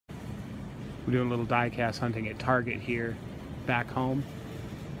We're doing a little diecast hunting at Target here, back home,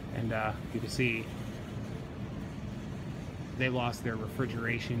 and you can see they lost their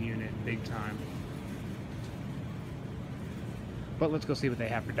refrigeration unit big time. But let's go see what they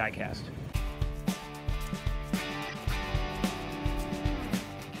have for diecast.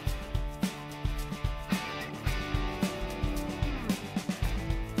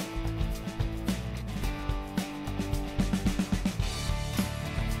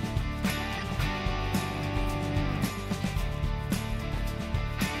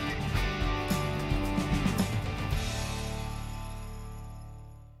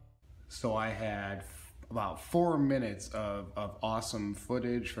 So I had about 4 minutes of awesome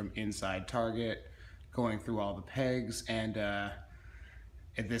footage from inside Target, going through all the pegs, and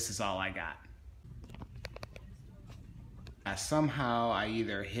this is all I got. Somehow I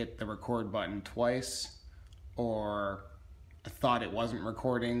either hit the record button twice, or I thought it wasn't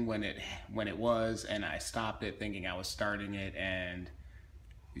recording when it was, and I stopped it thinking I was starting it, and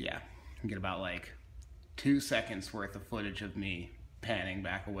yeah, I get about like 2 seconds worth of footage of me panning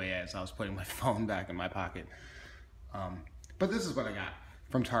back away as I was putting my phone back in my pocket. But this is what I got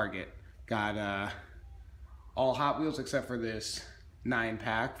from Target. Got all Hot Wheels except for this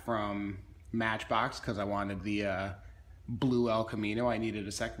 9-pack from Matchbox because I wanted the blue El Camino. I needed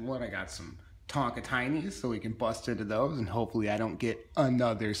a second one. I got some Tonka Tinies so we can bust into those, and hopefully I don't get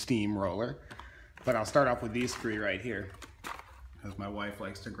another steamroller. But I'll start off with these 3 right here, because my wife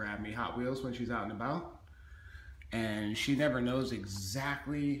likes to grab me Hot Wheels when she's out and about. And she never knows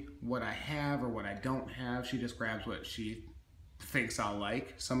exactly what I have or what I don't have. She just grabs what she thinks I'll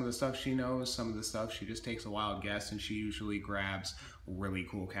like. Some of the stuff she knows, some of the stuff she just takes a wild guess, and she usually grabs really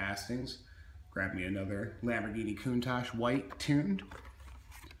cool castings. Grabbed me another Lamborghini Countach white tuned.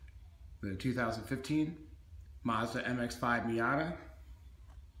 The 2015 Mazda MX-5 Miata.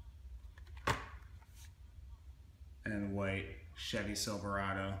 And white Chevy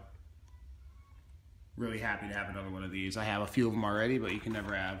Silverado. Really happy to have another one of these. I have a few of them already, but you can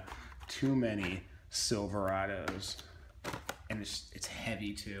never have too many Silverados. And it's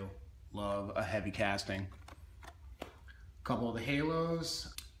heavy too. Love a heavy casting. A couple of the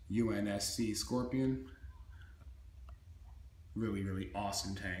Halos. UNSC Scorpion. Really, really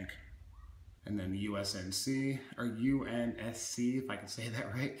awesome tank. And then the USNC, or UNSC, if I can say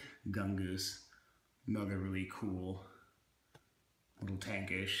that right, Gungoose. Another really cool little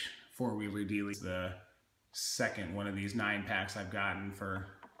tankish 4-wheeler dealie. The second one of these 9-packs I've gotten for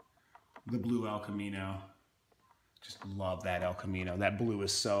the blue El Camino. Just love that El Camino. That blue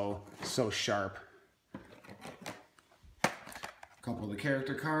is so sharp. A couple of the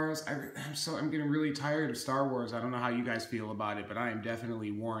character cars. I'm getting really tired of Star Wars. I don't know how you guys feel about it, but I am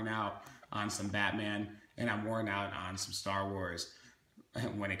definitely worn out on some Batman, and I'm worn out on some Star Wars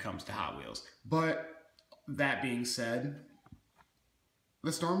when it comes to Hot Wheels. But that being said,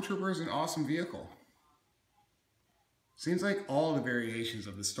 the Stormtrooper is an awesome vehicle. Seems like all the variations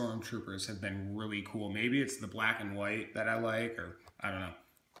of the Stormtroopers have been really cool. Maybe it's the black and white that I like, or I don't know,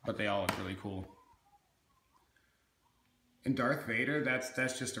 but they all look really cool. And Darth Vader,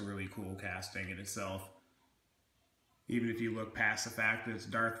 that's just a really cool casting in itself. Even if you look past the fact that it's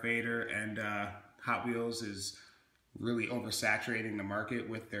Darth Vader, and Hot Wheels is really oversaturating the market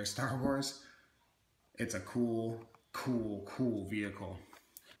with their Star Wars, it's a cool vehicle.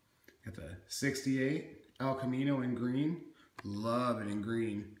 Got the 68 El Camino in green. Love it in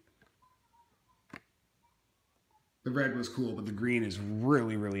green. The red was cool, but the green is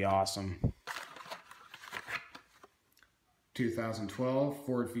really, really awesome. 2012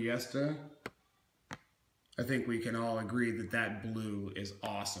 Ford Fiesta. I think we can all agree that that blue is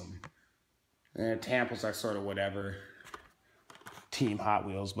awesome. And Tamples are sort of whatever. Team Hot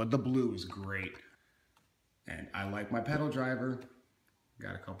Wheels, but the blue is great. And I like my pedal driver.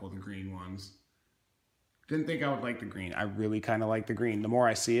 Got a couple of the green ones. Didn't think I would like the green. I really kind of like the green. The more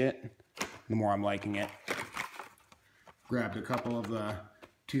I see it, the more I'm liking it. Grabbed a couple of the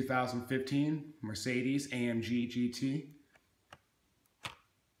 2015 Mercedes AMG GT.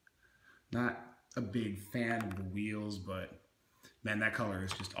 Not a big fan of the wheels, but man, that color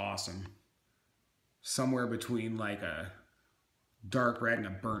is just awesome. Somewhere between like a dark red and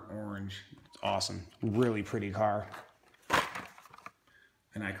a burnt orange. It's awesome. Really pretty car.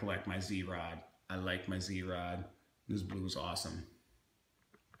 And I collect my Z-Rod. I like my Z-Rod. This blue is awesome.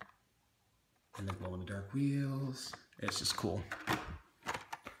 And the glow in the dark wheels. It's just cool.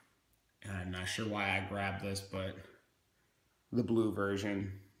 And I'm not sure why I grabbed this, but the blue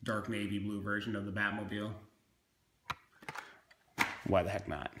version, dark navy blue version of the Batmobile. Why the heck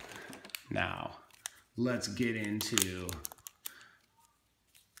not? Now, let's get into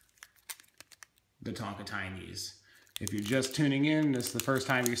the Tonka Tinies. If you're just tuning in, this is the first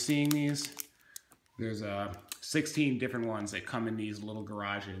time you're seeing these, there's 16 different ones that come in these little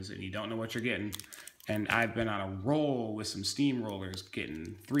garages and you don't know what you're getting. And I've been on a roll with some steam rollers,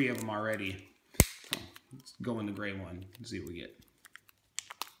 getting 3 of them already. So let's go in the gray one and see what we get.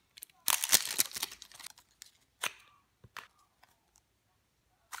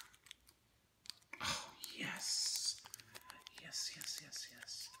 Oh, yes. Yes, yes, yes,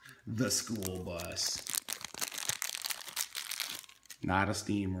 yes. The school bus. Not a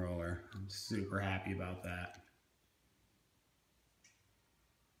steamroller. I'm super happy about that.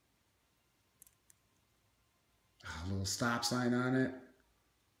 A little stop sign on it.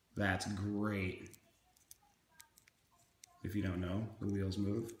 That's great. If you don't know, the wheels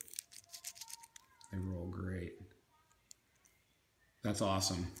move. They roll great. That's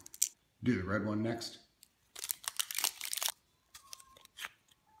awesome. Do the red one next.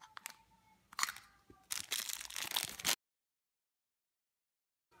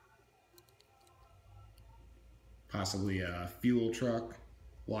 Possibly a fuel truck,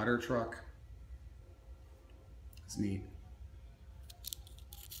 water truck. It's neat.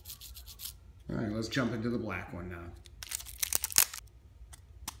 All right, let's jump into the black one now.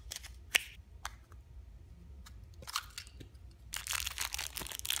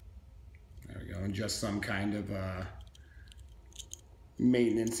 There we go, and just some kind of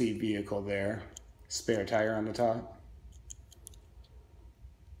maintenance-y vehicle there. Spare tire on the top.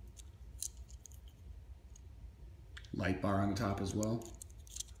 Light bar on the top as well.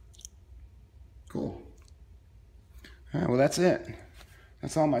 Cool. All right, well, that's it.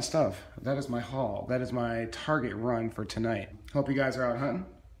 That's all my stuff. That is my haul. That is my Target run for tonight. Hope you guys are out hunting.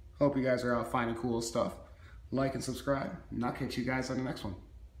 Hope you guys are out finding cool stuff. Like and subscribe, and I'll catch you guys on the next one.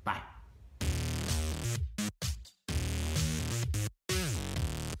 Bye.